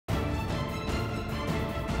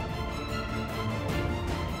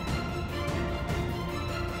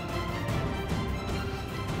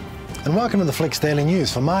And welcome to the FLIX Daily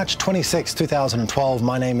News for March 26, 2012.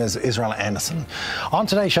 My name is Israel Anderson. On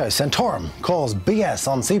today's show, Santorum calls BS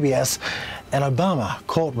on CBS and Obama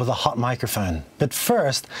caught with a hot microphone. But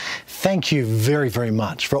first, thank you very, very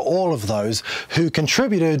much for all of those who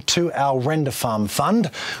contributed to our render farm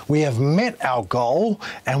fund. We have met our goal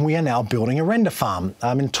and we are now building a render farm.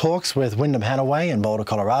 I'm in talks with Wyndham Hanaway in Boulder,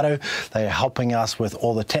 Colorado. They are helping us with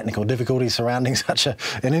all the technical difficulties surrounding such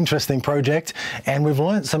an interesting project. And we've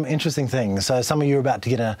learned some interesting things. So some of you are about to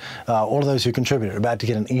get all of those who contributed are about to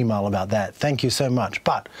get an email about that. Thank you so much.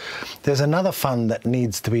 But there's another fund that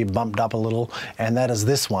needs to be bumped up a little, and that is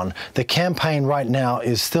this one. The campaign right now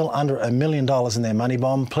is still under $1 million in their money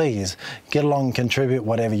bomb. Please get along and contribute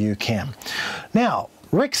whatever you can. Now,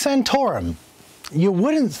 Rick Santorum, you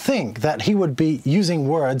wouldn't think that he would be using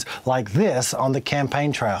words like this on the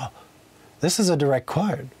campaign trail. This is a direct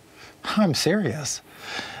quote. I'm serious.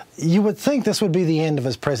 You would think this would be the end of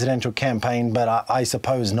his presidential campaign, but I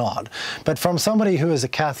suppose not. But from somebody who is a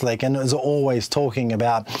Catholic and is always talking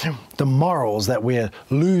about the morals that we're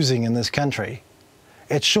losing in this country,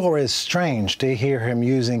 it sure is strange to hear him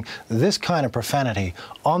using this kind of profanity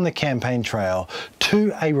on the campaign trail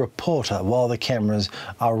to a reporter while the cameras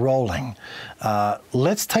are rolling.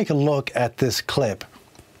 Let's take a look at this clip.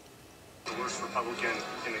 The worst Republican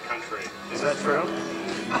in the country. Is that true?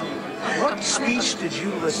 What speech did you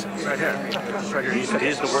listen to? Right here. Right here. He said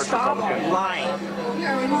he's the worst Stop Republican. lying.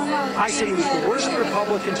 I said he was the worst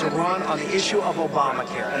Republican to run on the issue of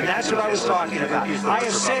Obamacare. And that's what I was talking about. I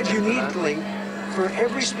have said uniquely, for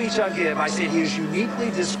every speech I give, I said he is uniquely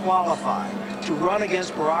disqualified to run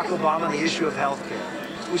against Barack Obama on the issue of health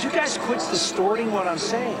care. Would you guys quit distorting what I'm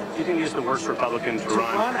saying? Do you think he's the worst Republican to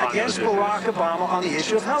run against Barack Obama on the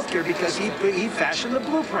issue of health care because he fashioned the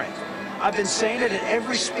blueprint? I've been saying it in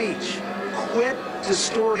every speech. Quit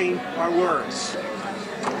distorting my words.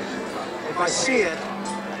 If I see it,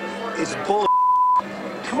 it's bull.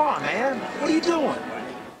 Come on, man. What are you doing?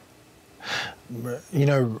 You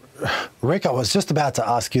know, Rick, I was just about to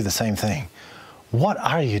ask you the same thing. What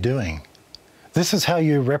are you doing? This is how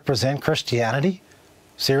you represent Christianity?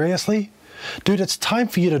 Seriously? Dude, it's time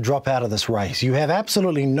for you to drop out of this race. You have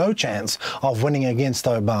absolutely no chance of winning against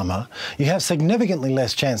Obama. You have significantly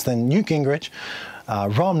less chance than Newt Gingrich,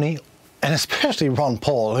 Romney, and especially Ron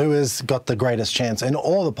Paul, who has got the greatest chance in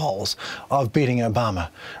all the polls of beating Obama.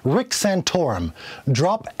 Rick Santorum,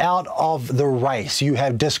 drop out of the race. You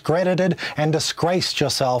have discredited and disgraced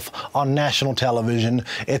yourself on national television.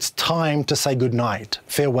 It's time to say goodnight,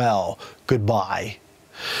 farewell, goodbye.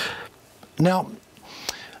 Now,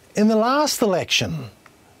 in the last election,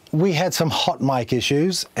 we had some hot mic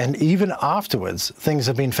issues, and even afterwards, things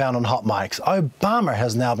have been found on hot mics. Obama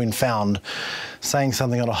has now been found saying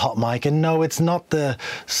something on a hot mic, and no, it's not the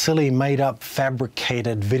silly, made-up,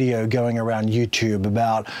 fabricated video going around YouTube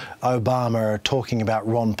about Obama talking about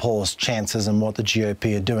Ron Paul's chances and what the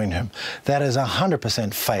GOP are doing to him. That is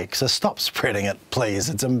 100% fake, so stop spreading it, please.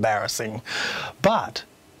 It's embarrassing. But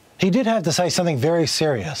he did have to say something very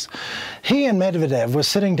serious. He and Medvedev were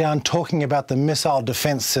sitting down talking about the missile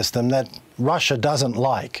defense system that Russia doesn't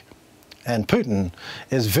like, and Putin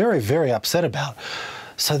is very, very upset about.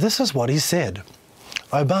 So this is what he said.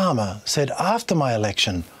 Obama said, after my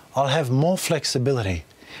election, I'll have more flexibility.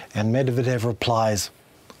 And Medvedev replies,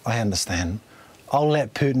 I understand. I'll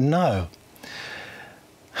let Putin know.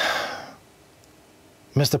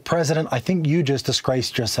 Mr. President, I think you just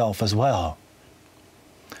disgraced yourself as well.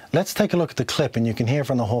 Let's take a look at the clip and you can hear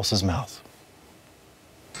from the horse's mouth.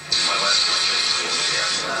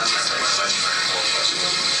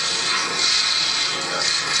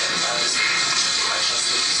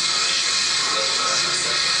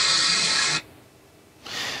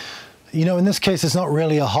 You know, in this case, it's not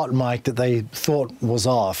really a hot mic that they thought was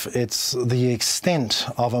off. It's the extent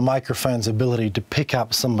of a microphone's ability to pick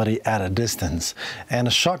up somebody at a distance. And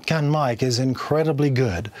a shotgun mic is incredibly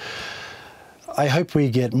good. I hope we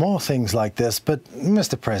get more things like this, but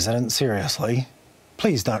Mr. President, seriously,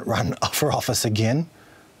 please don't run for office again.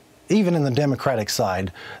 Even in the Democratic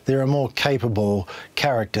side, there are more capable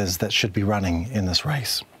characters that should be running in this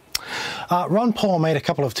race. Ron Paul made a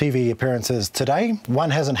couple of TV appearances today.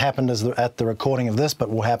 One hasn't happened at the recording of this, but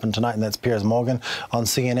will happen tonight, and that's Piers Morgan on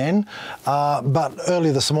CNN. But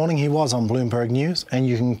early this morning, he was on Bloomberg News, and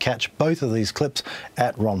you can catch both of these clips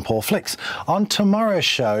at Ron Paul FLIX. On tomorrow's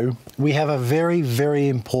show, we have a very, very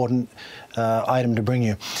important item to bring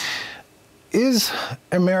you. Is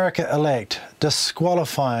America elect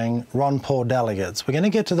disqualifying Ron Paul delegates? We're going to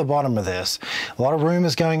get to the bottom of this. A lot of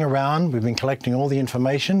rumours going around. We've been collecting all the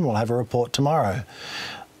information. We'll have a report tomorrow.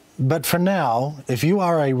 But for now, if you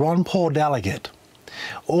are a Ron Paul delegate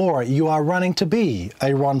or you are running to be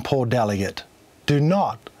a Ron Paul delegate, do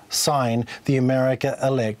not sign the America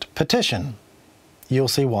Elect petition. You'll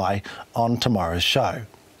see why on tomorrow's show.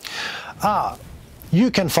 You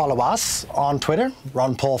can follow us on Twitter,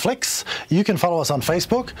 Ron Paul FLIX. You can follow us on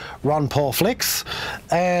Facebook, Ron Paul FLIX.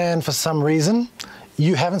 And for some reason,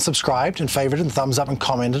 you haven't subscribed and favorited and thumbs up and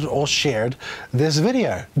commented or shared this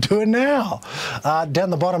video. Do it now. Down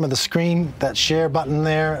the bottom of the screen, that share button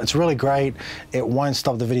there, it's really great. It won't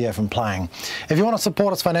stop the video from playing. If you want to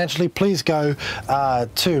support us financially, please go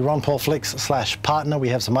to Ron Paul FLIX/partner. We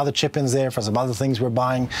have some other chip-ins there for some other things we're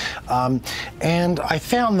buying. And I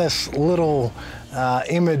found this little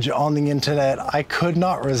image on the internet. I could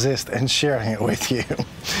not resist in sharing it with you.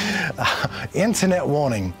 Internet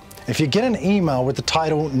warning. If you get an email with the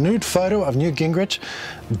title "Nude Photo of Newt Gingrich,"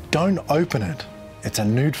 don't open it. It's a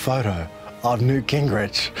nude photo of Newt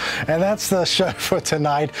Gingrich. And that's the show for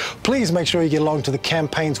tonight. Please make sure you get along to the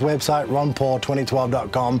campaign's website,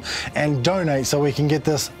 ronpaul2012.com, and donate so we can get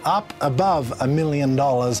this up above $1 million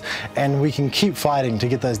and we can keep fighting to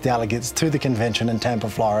get those delegates to the convention in Tampa,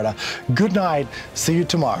 Florida. Good night. See you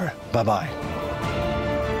tomorrow. Bye-bye.